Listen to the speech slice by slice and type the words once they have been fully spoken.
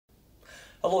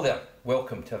Hello there,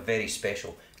 welcome to a very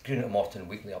special Greenock Morton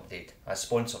Weekly update as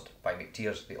sponsored by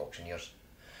McTears the Auctioneers.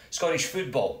 Scottish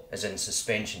football is in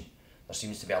suspension. There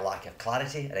seems to be a lack of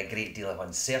clarity and a great deal of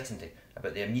uncertainty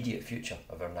about the immediate future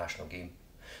of our national game.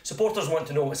 Supporters want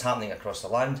to know what's happening across the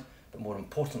land, but more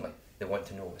importantly, they want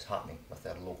to know what's happening with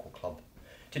their local club.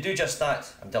 To do just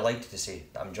that, I'm delighted to say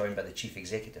that I'm joined by the Chief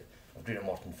Executive of Greenock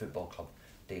Morton Football Club,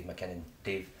 Dave MacKinnon.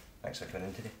 Dave, thanks for coming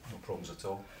in today. No problems at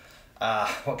all.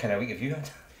 What kind of week have you had?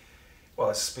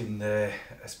 Well, it's been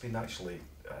actually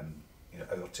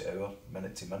hour to hour,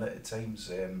 minute to minute at times,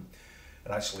 and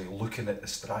actually looking at the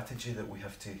strategy that we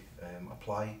have to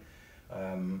apply.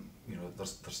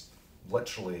 There's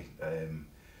literally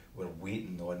we're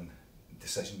waiting on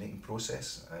decision-making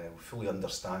process. We fully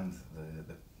understand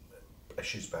the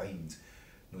issues behind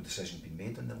no decision being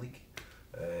made in the league,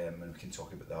 and we can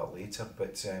talk about that later.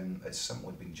 But it's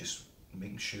simply been just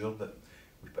making sure that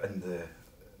we put in the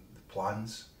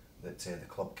plans that the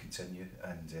club continue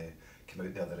and come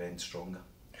out the other end stronger.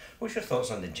 What's your thoughts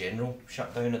on the general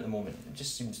shutdown at the moment? It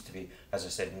just seems to be, as I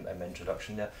said in my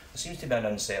introduction there seems to be an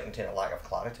uncertainty and a lack of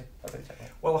clarity about it.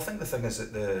 Well, I think the thing is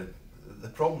that the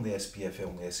problem the SPFL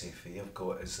and the SFA have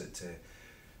got is that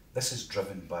this is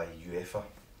driven by UEFA.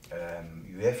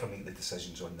 UEFA make the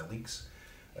decisions on the leagues,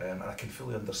 and I can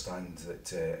fully understand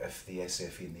that if the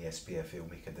SFA and the SPFL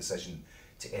make a decision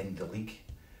to end the league,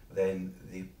 then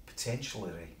they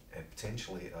potentially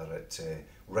are at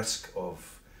risk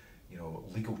of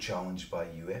legal challenge by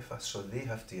UEFA. So they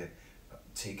have to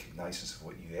take cognizance of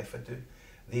what UEFA do.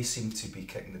 They seem to be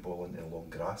kicking the ball into the long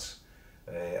grass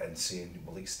and saying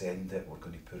we'll extend it, we're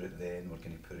going to put it then, we're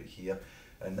going to put it here,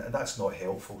 and that's not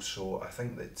helpful. So I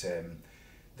think that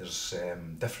there's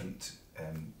different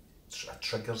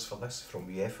triggers for this from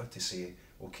UEFA to say,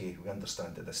 okay, we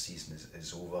understand that this season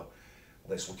is over,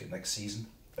 let's look at next season.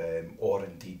 Or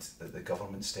indeed the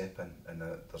government step in, and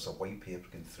there's a white paper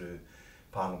going through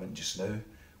Parliament just now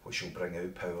which will bring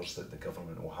out powers that the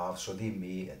government will have, so they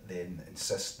may then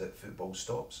insist that football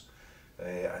stops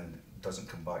and doesn't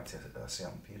come back to a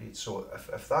certain period. So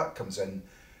if that comes in,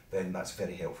 then that's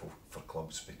very helpful for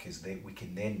clubs, because we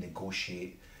can then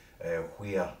negotiate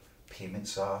where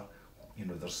payments are.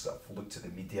 I've looked at the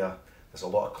media, there's a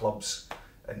lot of clubs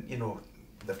and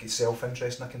they've got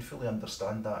self-interest, and I can fully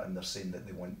understand that, and they're saying that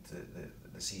they want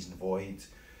the season void,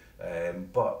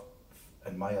 but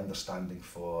in my understanding,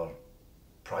 for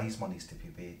prize monies to be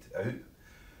paid out,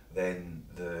 then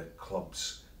the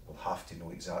clubs will have to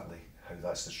know exactly how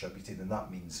that's distributed, and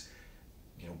that means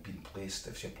being placed.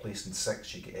 If you're placed in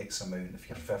 6th, you get X amount. If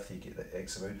you're 5th, you get the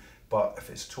X amount. But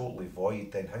if it's totally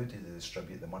void, then how do they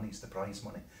distribute the monies, the prize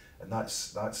money? And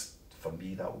that's for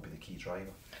me, that will be the key driver.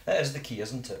 That is the key,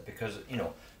 isn't it? Because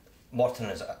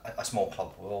Morton is a small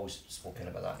club. We've always spoken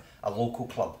about that. A local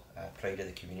club, pride of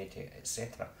the community,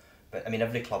 etc. But I mean,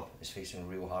 every club is facing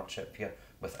real hardship here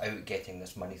without getting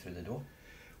this money through the door.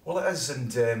 Well, it is,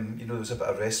 and there was a bit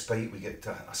of respite. We get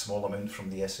a small amount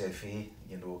from the SFA.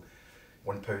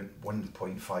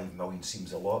 £1.5 million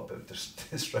seems a lot, but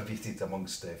distributed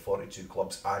amongst 42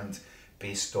 clubs and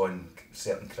based on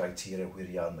certain criteria where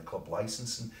you are in the club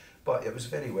licensing. But it was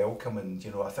very welcome, and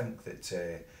I think that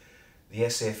the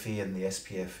SFA and the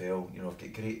SPFL, I've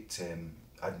got great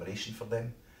admiration for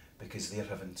them, because they're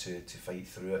having to fight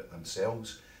through it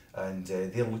themselves, and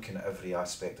they're looking at every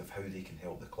aspect of how they can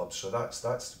help the club. So that's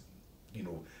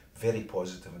very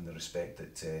positive in the respect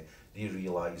that they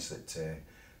realise that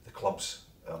the clubs,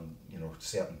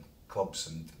 certain clubs,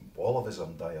 and all of us are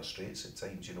in dire straits at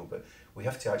times, but we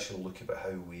have to actually look about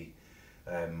how we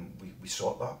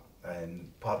sort that. And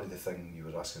part of the thing you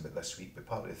were asking about this week, but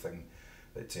part of the thing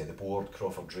that the board,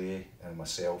 Crawford Dray and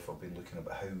myself, have been looking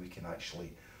about how we can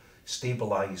actually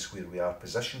stabilise where we are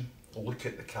positioned, look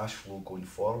at the cash flow going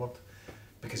forward,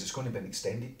 because it's going to be an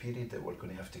extended period that we're going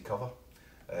to have to cover,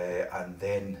 and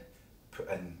then put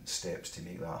in steps to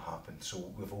make that happen.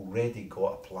 So we've already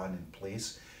got a plan in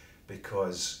place,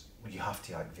 because you have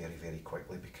to act very, very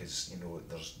quickly, because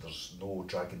there's no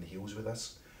dragging the heels with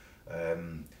this.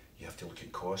 You have to look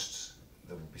at costs.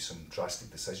 There will be some drastic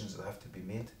decisions that have to be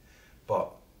made,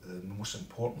 but the most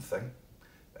important thing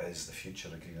is the future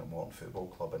of Greenock Morton Football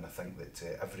Club, and I think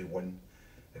that everyone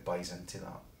buys into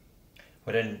that.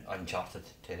 We're in uncharted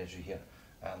territory here.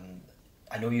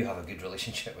 I know you have a good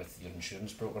relationship with your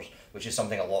insurance brokers, which is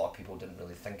something a lot of people didn't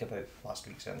really think about last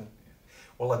week, certainly.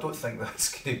 Well, I don't think that's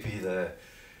going to be the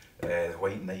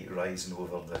white knight rising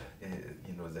over the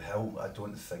hill. I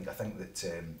think that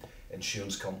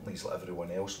insurance companies, like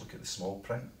everyone else, look at the small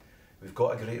print. We've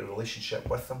got a great relationship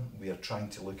with them. We are trying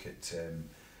to look at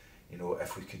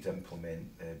if we could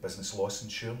implement business loss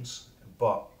insurance,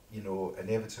 but you know,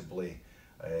 inevitably,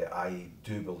 I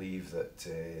do believe that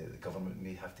the government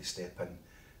may have to step in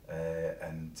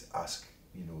and ask,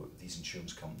 you know, these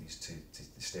insurance companies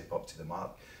to step up to the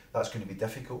mark. That's going to be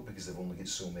difficult because they've only got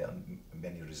so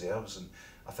many reserves, and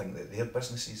I think that their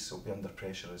businesses will be under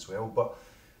pressure as well. But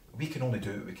we can only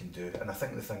do what we can do, and I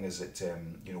think the thing is that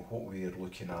you know, what we're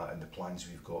looking at and the plans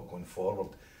we've got going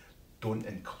forward don't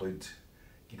include,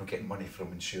 you know, getting money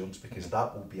from insurance, because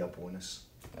that will be a bonus.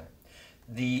 Yeah.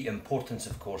 The importance,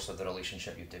 of course, of the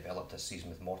relationship you've developed this season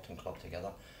with Morton Club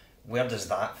Together, where does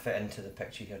that fit into the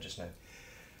picture here just now?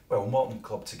 Well, Morton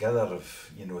Club Together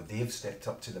have, you know, they've stepped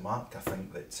up to the mark. I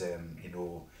think that you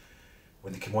know,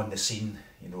 when they came on the scene,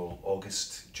 you know,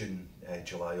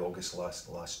 July, August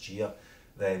last year,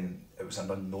 then it was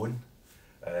an unknown.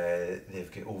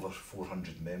 They've got over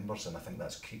 400 members, and I think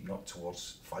that's creeping up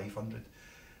towards 500.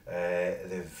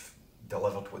 They've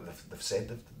delivered what they've said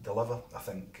they'd deliver. I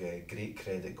think great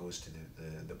credit goes to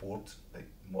the board at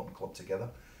Morton Club Together,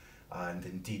 and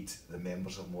indeed the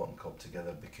members of Morton Club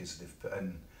Together, because they've put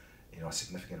in, you know, a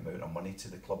significant amount of money to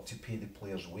the club to pay the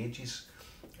players' wages.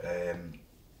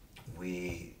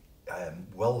 We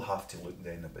will have to look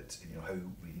then a bit, you know, how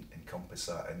we encompass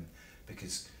that in,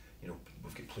 because, you know,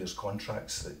 we've got players'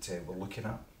 contracts that we're looking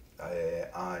at,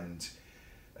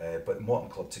 but Morton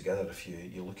Club Together, if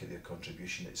you look at their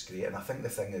contribution, it's great. And I think the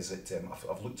thing is that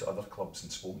I've looked at other clubs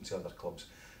and spoken to other clubs,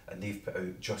 and they've put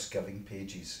out Just Giving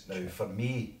pages. Now, for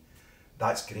me,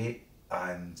 that's great,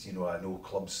 and, you know, I know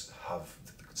clubs have,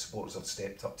 the supporters have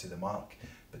stepped up to the mark,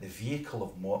 but the vehicle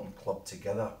of Morton Club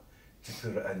Together, to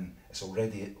put it in, it's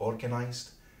already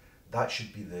organised. That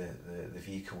should be the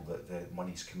vehicle that the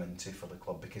money's come into for the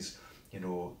club, because, you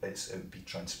know, it would be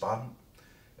transparent.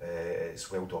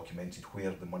 It's well documented where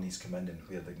the money's come in and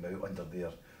where they come out under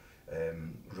their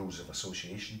rules of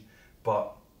association.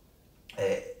 But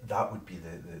that would be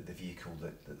the vehicle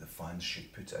that the fans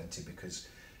should put it into, because,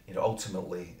 you know,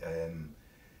 ultimately,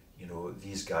 you know,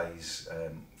 these guys,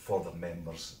 for their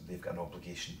members, they've got an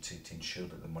obligation to ensure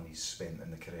that the money's spent in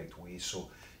the correct way. So,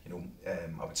 you know,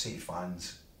 I would say to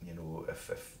fans, you know,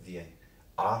 if they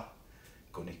are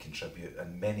going to contribute,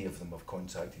 and many of them have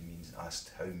contacted me and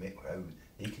asked how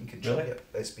they can contribute. Really?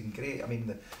 It's been great. I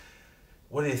mean,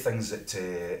 one of the things that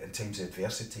in times of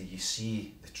adversity, you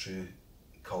see the true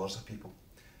colours of people,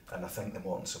 and I think the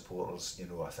Morton supporters, you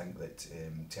know, I think that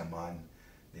to a man,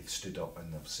 they've stood up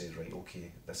and they've said, right,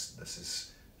 okay, this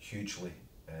is hugely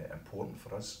important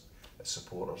for us as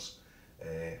supporters.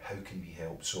 How can we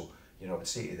help? So, you know, I would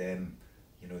say to them,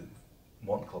 you know,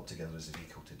 Morton Club Together is the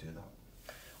vehicle to do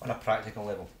that. On a practical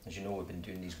level, as you know, we've been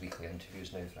doing these weekly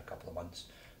interviews now for a couple of months,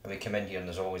 and we come in here and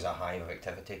there's always a hive of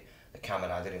activity, the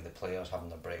camaraderie of the players having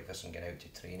their breakfast and getting out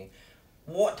to training.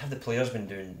 What have the players been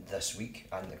doing this week,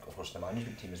 and of course the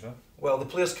management team as well? Well, the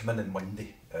players come in on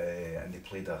Monday and they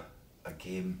played a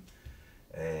game,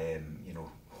 you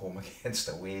know, home against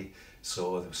away,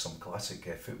 so there was some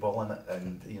classic football in it,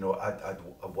 and, you know, I had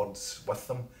words with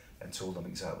them and told them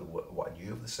exactly what I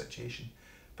knew of the situation.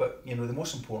 But, you know, the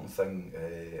most important thing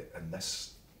in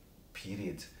this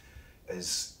period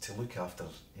is to look after,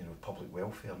 you know, public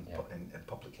welfare and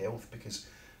public health, because,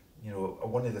 you know,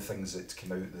 one of the things that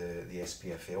came out the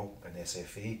SPFL and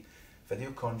SFA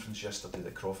video conference yesterday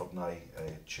that Crawford and I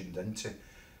tuned into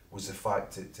was the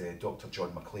fact that Dr.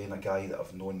 John McLean, a guy that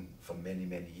I've known for many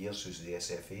years, who's the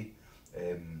SFA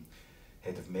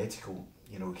head of medical,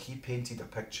 you know, he painted a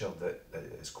picture that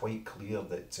is quite clear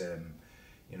that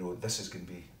you know, this is going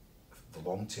to be the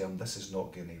long term. This is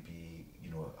not going to be, you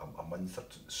know, a month or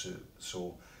two.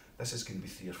 So this is going to be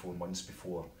 3 or 4 months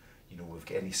before, you know, we've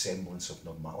got any semblance of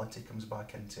normality comes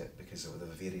back into it, because of the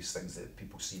various things that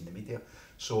people see in the media.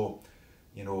 So,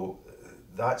 you know,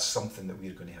 that's something that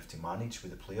we're going to have to manage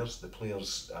with the players. The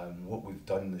players, what we've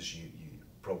done, as you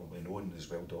probably know and is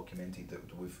well documented,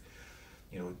 that we've,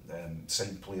 you know,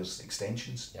 signed players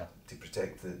extensions to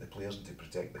protect the players and to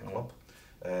protect the club.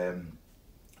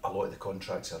 A lot of the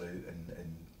contracts are out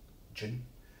in June,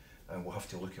 and we'll have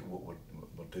to look at what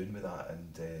we're doing with that.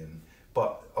 And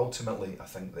but ultimately, I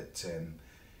think that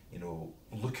you know,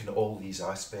 looking at all these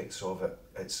aspects of it,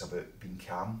 it's about being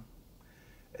calm,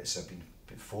 it's about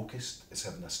being focused, it's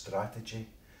having a strategy,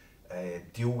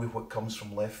 deal with what comes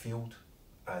from left field,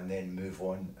 and then move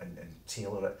on and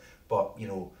tailor it. But, you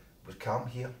know, we're calm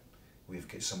here. We've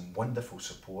got some wonderful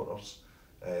supporters.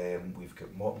 We've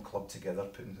got Morton Club Together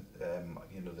putting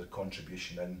you know, their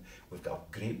contribution in. We've got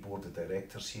a great board of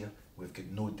directors here. We've got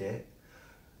no debt.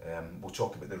 We'll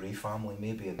talk about the Ray family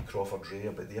maybe, and Crawford Ray,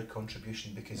 about their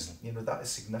contribution, because you know, that is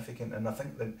significant. And I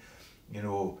think that, you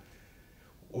know,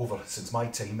 since my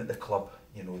time at the club,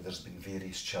 you know, there's been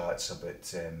various chats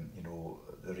about, you know,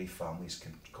 the Ray family's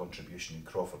contribution and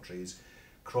Crawford Ray's.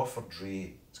 Crawford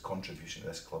Ray's contribution to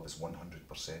this club is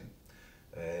 100%.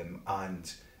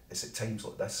 And it's at times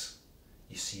like this,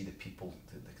 you see the people,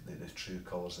 the true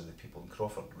colours of the people. And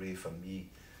Crawford Ray, for me,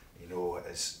 you know,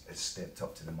 has stepped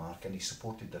up to the mark, and he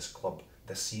supported this club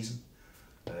this season.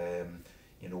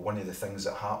 You know, one of the things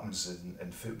that happens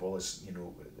in football is, you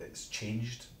know, it's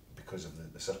changed because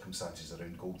of the circumstances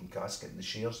around Golden Casket and the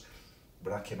shares.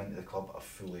 When I came into the club, I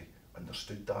fully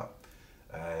understood that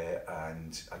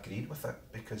and agreed with it,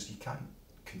 because you can't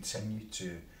continue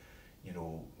to, you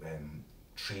know,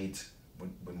 trade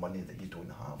with money that you don't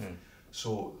have.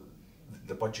 So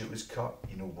the budget was cut,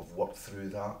 you know, we've worked through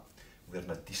that. We're in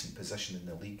a decent position in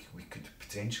the league. We could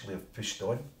potentially have pushed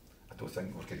on. I don't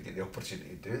think we're going to get the opportunity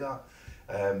to do that.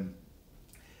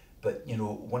 But you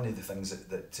know, one of the things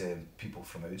that people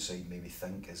from outside maybe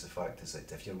think is the fact is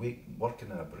that if you're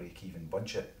working on a break-even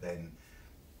budget, then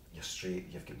you're straight.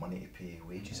 You've got money to pay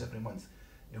wages every month.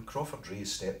 You know, Crawford Ray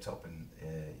has stepped up and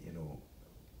you know,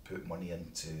 put money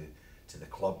into the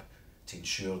club to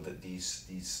ensure that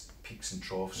these peaks and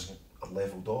troughs are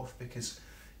levelled off. Because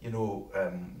you know,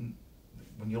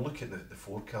 when you look at the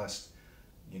forecast,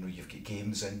 you know, you've got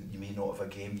games in. You may not have a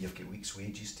game. You've got week's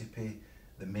wages to pay.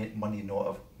 The money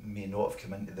may not have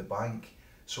come into the bank.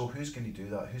 So who's going to do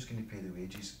that? Who's going to pay the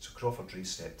wages? So Crawford Ray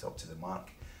stepped up to the mark,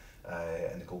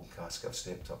 and the Golden Casket have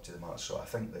stepped up to the mark. So I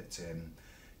think that you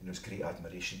know, it's great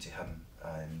admiration to him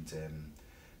and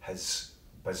his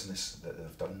business that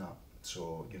they've done that.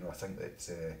 So you know, I think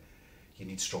that you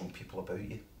need strong people about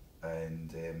you,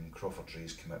 and Crawford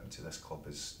Ray's commitment to this club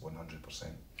is 100%.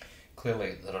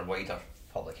 Clearly, there are wider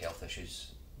public health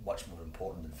issues much more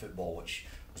important than football, which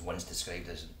was once described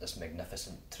as this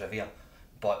magnificent trivia.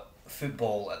 But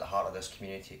football at the heart of this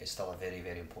community is still a very,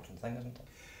 very important thing, isn't it?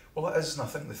 Well, it is, and I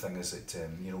think the thing is that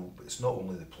you know, it's not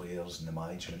only the players and the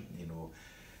management. You know,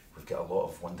 we've got a lot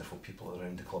of wonderful people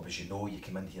around the club. As you know, you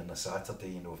come in here on a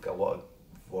Saturday. You know, we've got a lot of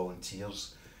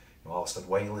volunteers. You know, Alistair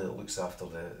Wiley that looks after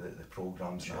the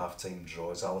programmes and the half-time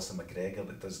draws. Alistair McGregor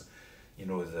that does, you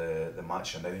know, the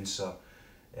match announcer.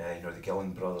 You know, the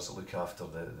Gillen brothers that look after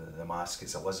the mask.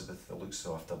 It's Elizabeth that looks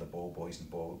after the ball boys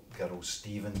and ball girls.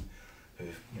 Stephen, who,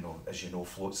 you know, as you know,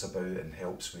 floats about and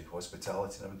helps with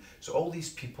hospitality and everything. So all these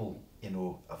people, you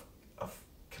know, have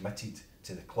committed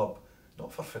to the club,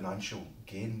 not for financial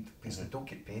gain, because they don't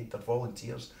get paid. They're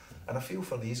volunteers, and I feel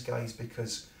for these guys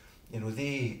because, you know,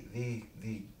 they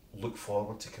look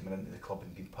forward to coming into the club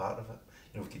and being part of it.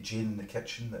 You know, we've got Jane in the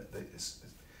kitchen that is,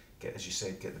 as you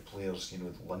said, get the players, you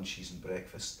know, the lunches and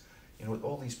breakfast. You know,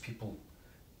 all these people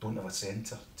don't have a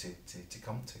centre to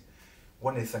come to.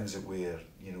 One of the things that we're,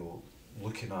 you know,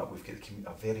 looking at, we've got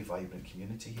a very vibrant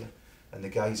community here, and the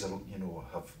guys are, you know,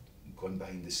 have gone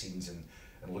behind the scenes and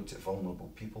looked at vulnerable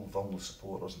people, vulnerable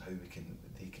supporters, and how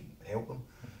they can help them.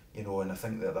 You know, and I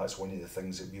think that that's one of the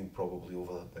things that we'll probably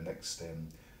over the next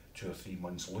 2 or 3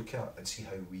 months look at and see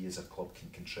how we as a club can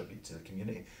contribute to the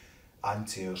community and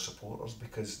to our supporters,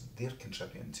 because they're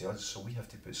contributing to us, so we have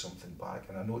to put something back.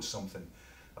 And I know it's something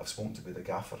I've spoken to the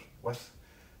gaffer with,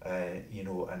 you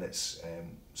know, and it's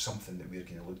something that we're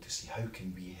going to look to see how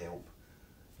can we help,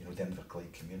 you know, the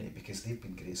Inverclyde community, because they've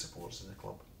been great supporters of the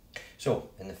club. So,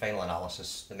 in the final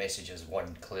analysis, the message is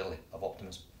one clearly of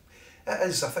optimism. It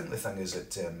is. I think the thing is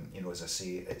that, you know, as I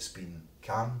say, it's been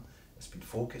calm, it's been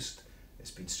focused, it's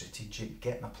been strategic,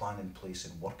 getting a plan in place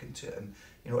and working to it. And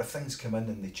you know, if things come in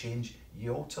and they change,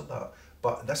 you alter that.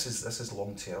 But this is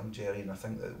long term, Gerry, and I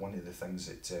think that one of the things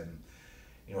that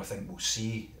you know, I think we'll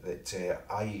see that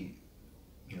I,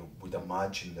 you know, would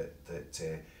imagine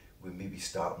that we may be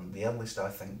starting the earliest.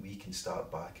 I think we can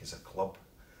start back as a club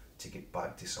to get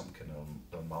back to some kind of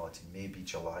normality, maybe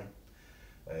July,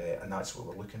 and that's what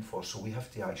we're looking for. So we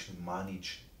have to actually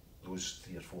manage those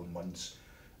 3 or 4 months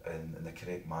in the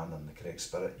correct manner and the correct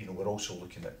spirit. You know, we're also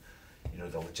looking at, you know,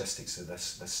 the logistics of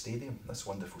this stadium, this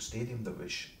wonderful stadium that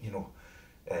which, you know,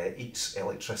 eats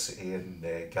electricity and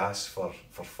gas for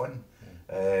fun.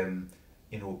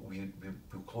 You know,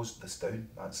 we'll close this down.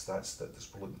 That's what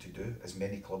we're looking to do, as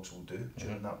many clubs will do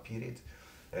during that period.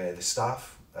 The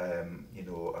staff, you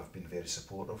know, have been very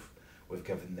supportive. We've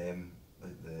given them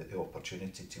the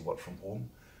opportunity to work from home,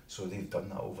 so they've done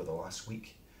that over the last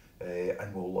week.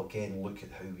 And we'll again look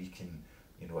at how we can,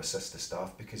 you know, assist the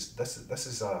staff, because this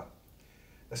is a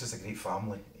great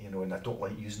family, you know, and I don't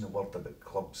like using the word about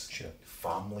clubs,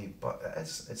 family, but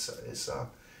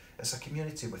it's a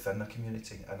community within a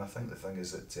community, and I think the thing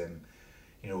is that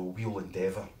you know, we'll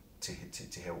endeavour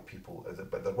to help people,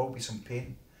 but there will be some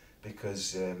pain,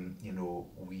 because you know,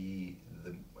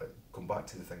 going back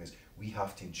to the thing is, we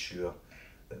have to ensure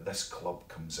that this club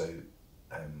comes out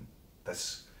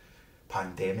this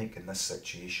pandemic and this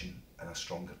situation in a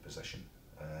stronger position,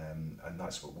 and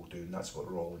that's what we'll do, and that's what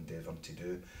we're all endeavouring to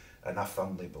do. And I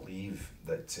firmly believe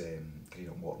that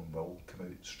Greenock Morton will come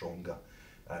out stronger,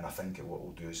 and I think what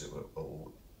we'll do is it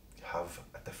will have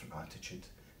a different attitude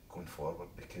going forward,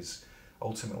 because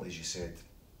ultimately, as you said,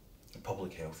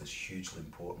 public health is hugely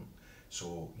important.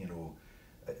 So, you know,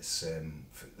 it's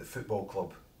the football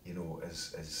club, you know,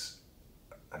 is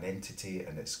an entity,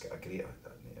 and it's got a great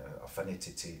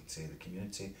affinity to the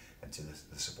community and to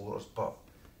the supporters, but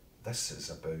this is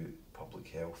about public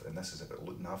health, and this is about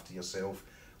looking after yourself,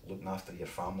 looking after your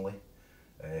family,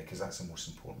 because that's the most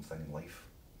important thing in life.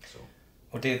 So,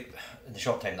 well, Dave, in the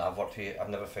short time that I've worked with you, I've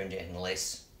never found you anything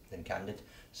less than candid.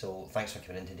 So thanks for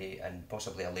coming in today and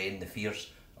possibly allaying the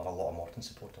fears of a lot of Morton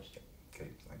supporters.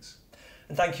 Great, thanks.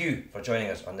 And thank you for joining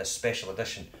us on this special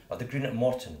edition of the Greenock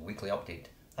Morton Weekly Update,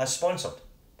 as sponsored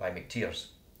by McTears,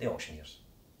 the auctioneers.